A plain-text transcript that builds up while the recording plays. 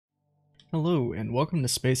Hello and welcome to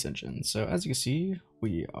Space Engine. So as you can see,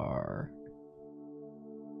 we are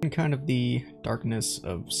in kind of the darkness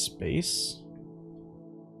of space.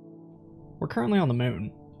 We're currently on the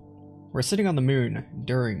moon. We're sitting on the moon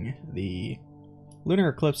during the lunar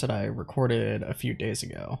eclipse that I recorded a few days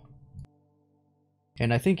ago.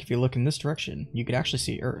 And I think if you look in this direction, you could actually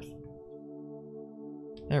see Earth.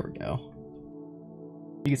 There we go.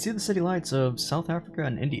 You can see the city lights of South Africa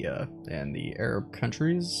and India and the Arab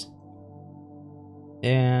countries.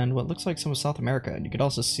 And what looks like some of South America, and you could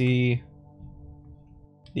also see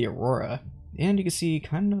the aurora, and you can see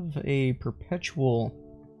kind of a perpetual,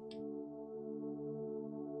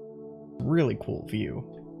 really cool view.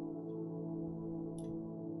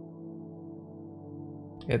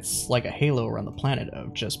 It's like a halo around the planet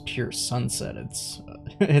of just pure sunset.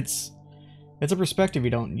 It's a perspective you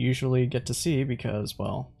don't usually get to see because,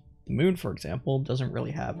 well, the moon, for example, doesn't really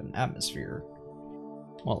have an atmosphere,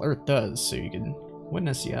 while Earth does, so you can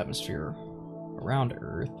witness the atmosphere around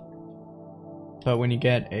Earth. But when you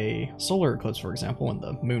get a solar eclipse, for example, when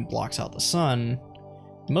the moon blocks out the sun,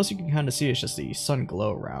 the most you can kind of see is just the sun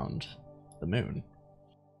glow around the moon.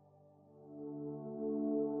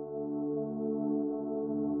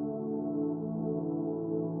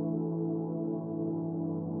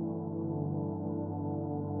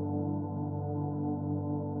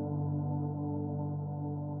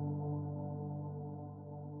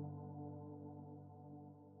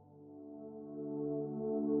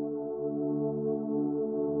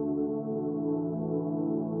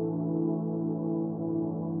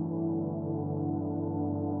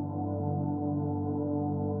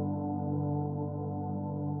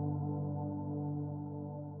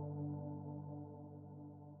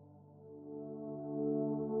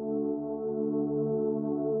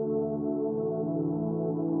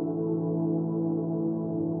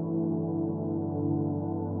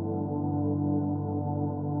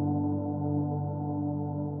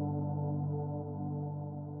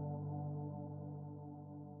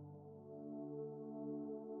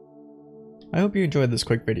 I hope you enjoyed this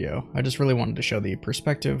quick video. I just really wanted to show the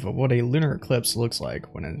perspective of what a lunar eclipse looks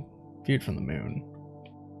like when viewed from the moon.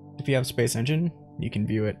 If you have Space Engine, you can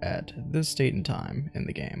view it at this date and time in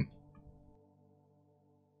the game.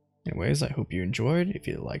 Anyways, I hope you enjoyed. If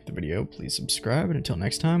you liked the video, please subscribe, and until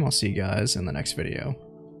next time, I'll see you guys in the next video.